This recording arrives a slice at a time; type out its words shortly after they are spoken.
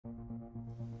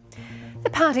The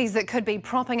parties that could be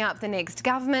propping up the next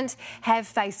government have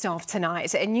faced off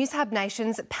tonight in Newshub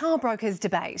Nation's Power Brokers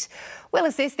debate. We'll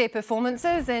assess their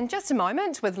performances in just a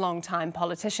moment with long-time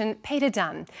politician Peter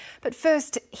Dunn. But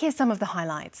first, here's some of the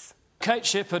highlights. Kate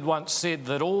Shepherd once said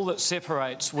that all that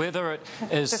separates, whether it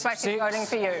is just like she's voting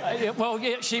for you. Well,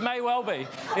 yeah, she may well be,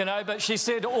 but she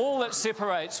said all that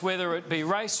separates, whether it be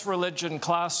race, religion,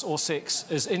 class or sex,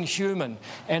 is inhuman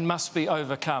and must be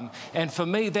overcome. And for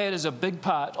me, that is a big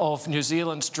part of New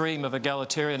Zealand's dream of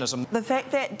egalitarianism. The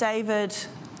fact that David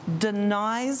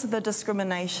denies the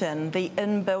discrimination, the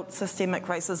inbuilt systemic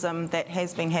racism that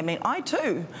has been happening. I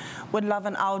too would love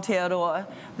an Aotearoa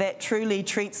that truly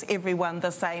treats everyone the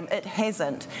same. It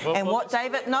hasn't.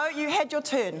 No, you had your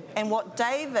turn. And what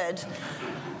David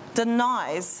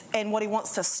denies and what he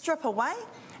wants to strip away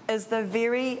is the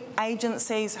very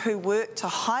agencies who work to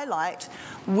highlight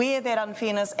where that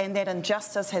unfairness and that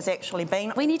injustice has actually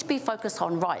been. We need to be focused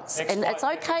on rights, and it's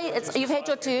okay. You've had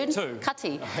your turn,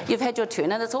 Kati. You've had your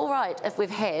turn, and it's all right if we've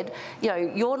had,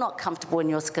 you're not comfortable in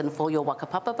your skin for your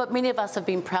whakapapa, but many of us have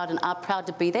been proud and are proud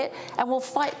to be that, and we'll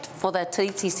fight for the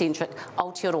tiriti-centric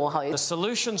Aotearoa hau. The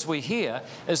solutions we hear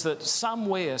is that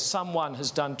somewhere someone has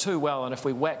done too well, and if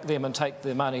we whack them and take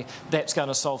their money, that's going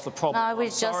to solve the problem. No, we're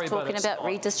just talking about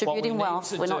redistributing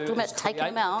wealth. We're not talking about taking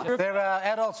them out. There are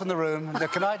adults in the room.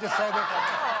 Can I just say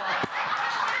that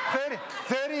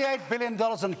 $38 billion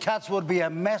in cuts would be a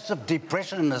massive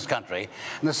depression in this country.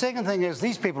 And the second thing is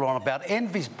these people are on about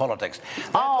envy politics.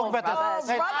 They're talking about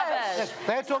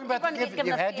they're talking about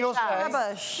you've had yours.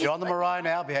 You're on the marae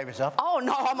now. Behave yourself. Oh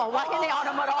no, I'm away now on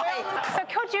a marae. So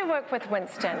could you work with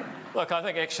Winston? Look, I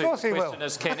think actually the question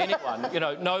is, can anyone?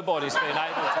 Nobody's been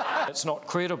able to. It's not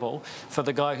credible for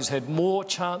the guy who's had more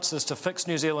chances to fix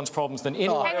New Zealand's problems than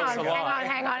anyone else alive.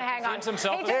 Hang on.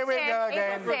 Here we go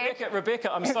again.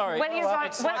 Rebecca, I'm sorry.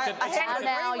 It's like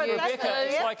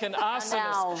an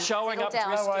arsonist showing up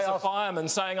dressed as a fireman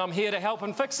saying, I'm here to help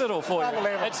and fix it all for you.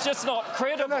 It's just not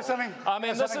credible. I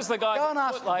mean, this is the guy... Go and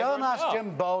ask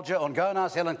Jim Bolger and go and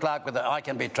ask Helen Clark whether I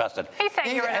can be trusted. He's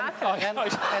saying you're an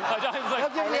arsonist.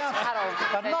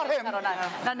 But not him.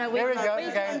 No, we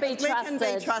can be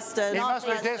trusted. He must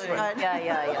be desperate.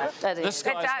 Yeah. This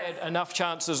guy's had enough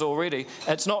chances already.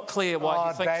 It's not clear why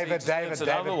he thinks he deserves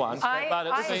another one, but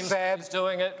it seems he's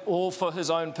doing it all for his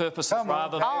own purposes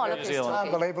rather than New Zealand.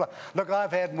 Unbelievable. Look,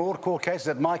 I've had more court cases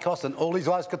at my cost than all these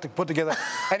guys got to put together,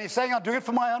 and he's saying I'm doing it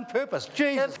for my own purpose.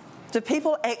 Jesus. Do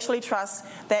people actually trust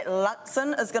that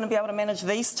Luxon is going to be able to manage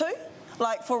these two?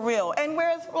 Like, for real? And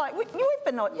whereas, we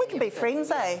can be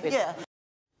friends, eh? Yeah.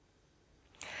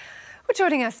 Well,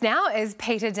 joining us now is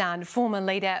Peter Dunn, former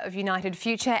leader of United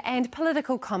Future and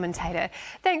political commentator.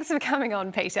 Thanks for coming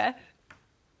on, Peter.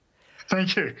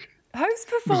 Thank you. Whose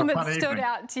performance stood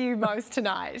out to you most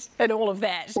tonight in all of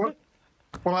that?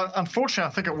 Well, unfortunately,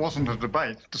 I think it wasn't a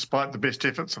debate, despite the best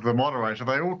efforts of the moderator.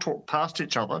 They all talked past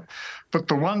each other. But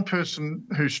the one person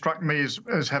who struck me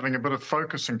as having a bit of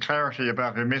focus and clarity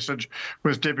about her message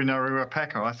was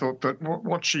Ngawera-Packer. I thought that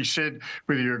what she said,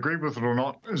 whether you agree with it or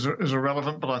not, is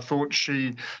irrelevant, but I thought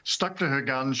she stuck to her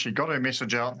guns, she got her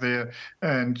message out there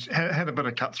and had a bit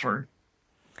of cut through.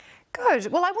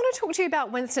 Good. Well, I want to talk to you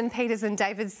about Winston Peters and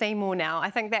David Seymour now. I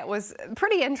think that was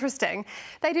pretty interesting.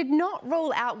 They did not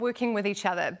rule out working with each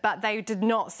other, but they did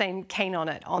not seem keen on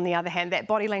it. On the other hand, that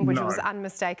body language was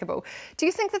unmistakable. Do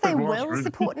you think that they will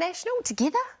support National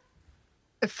together?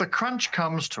 If the crunch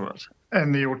comes to it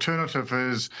and the alternative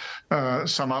is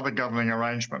some other governing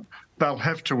arrangement, they'll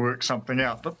have to work something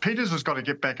out. But Peters has got to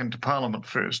get back into Parliament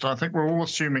first. I think we're all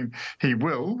assuming he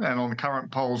will, and on the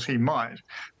current polls he might,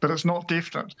 but it's not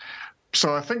definite.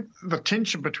 So I think the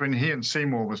tension between he and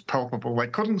Seymour was palpable. They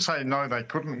couldn't say no, they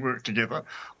couldn't work together.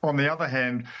 On the other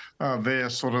hand,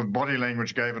 their sort of body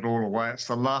language gave it all away. It's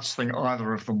the last thing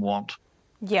either of them want.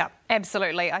 Yeah,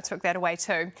 absolutely. I took that away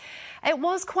too. It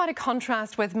was quite a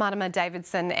contrast with Marama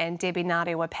Davidson and Debbie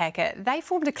Ngawera-Packer. They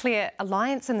formed a clear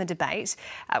alliance in the debate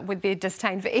with their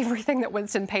disdain for everything that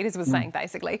Winston Peters was saying,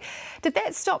 basically. Did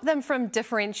that stop them from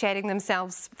differentiating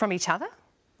themselves from each other?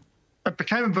 It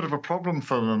became a bit of a problem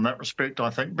for them in that respect, I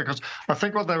think, because I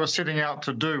think what they were setting out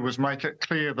to do was make it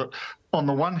clear that on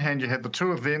the one hand you had the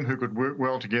two of them who could work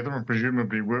well together and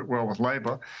presumably work well with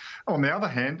Labour. On the other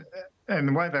hand, and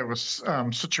the way they were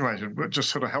situated would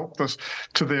just sort of help this.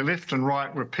 To their left and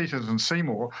right were Peters and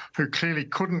Seymour, who clearly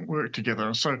couldn't work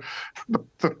together. So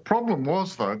the problem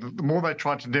was, though, that the more they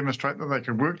tried to demonstrate that they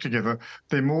could work together,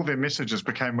 the more their messages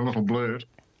became a little blurred.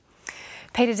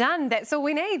 Peter Dunn, that's all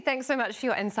we need. Thanks so much for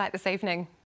your insight this evening.